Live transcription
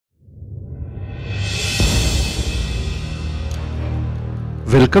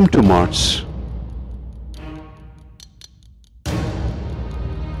Welcome to Mars.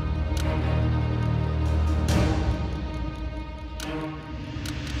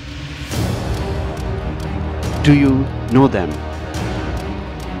 Do you know them?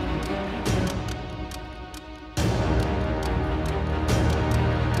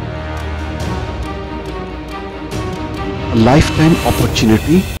 A lifetime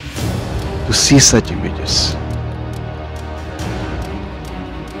opportunity to see such images.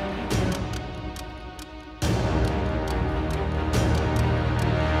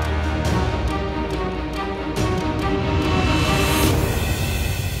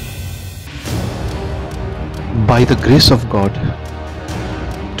 By the grace of God,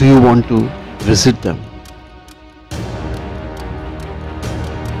 do you want to visit them?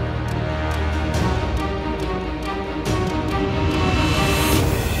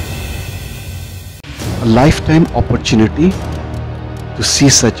 A lifetime opportunity to see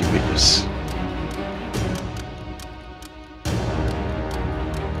such images.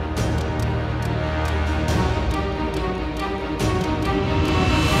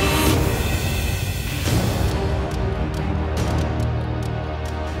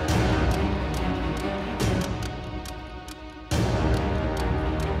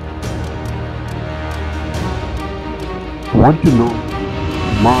 Want to know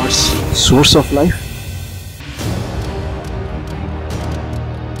Mars' source of life?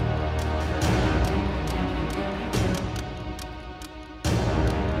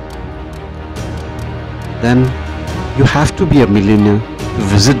 Then you have to be a millionaire to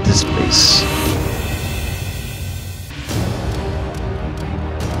visit this place.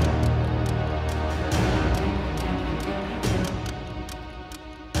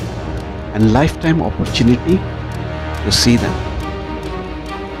 And lifetime opportunity to see them.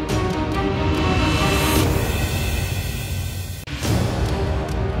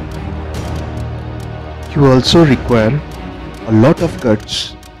 You also require a lot of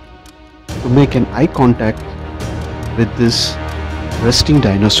guts to make an eye contact with this resting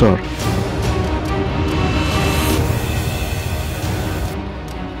dinosaur.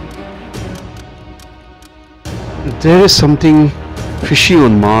 There is something fishy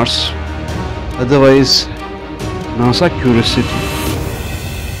on Mars, otherwise NASA curiosity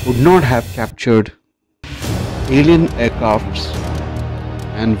would not have captured alien aircrafts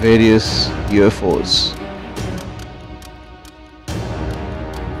and various UFOs.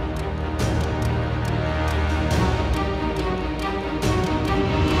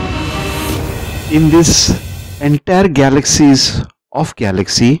 In this entire galaxies of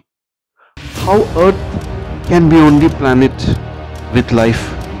galaxy, how Earth can be only planet with life?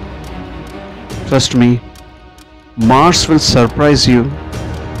 Trust me, Mars will surprise you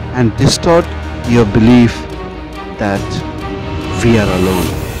and distort your belief that we are alone.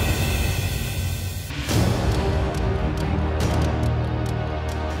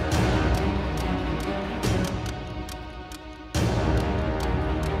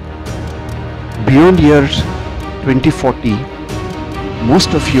 Beyond year 2040,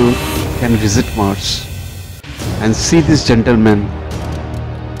 most of you can visit Mars and see these gentlemen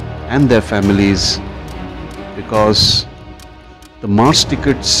and their families, because the Mars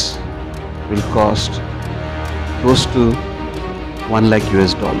tickets will cost close to $1 lakh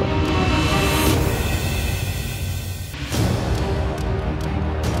US.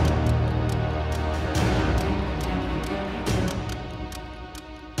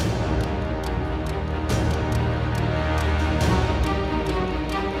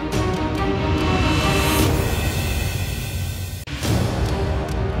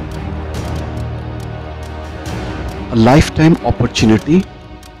 A lifetime opportunity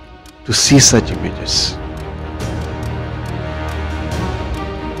to see such images.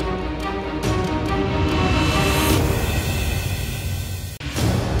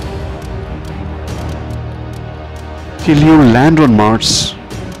 Till you land on Mars,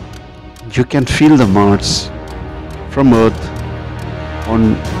 you can feel the Mars from Earth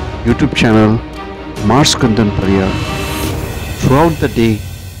on YouTube channel Mars Kundan Pariyar throughout the day,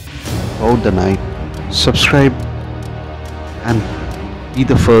 throughout the night. Subscribe and be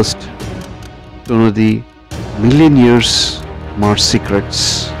the first to know the million years Mars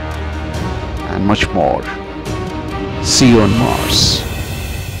secrets and much more. See you on Mars.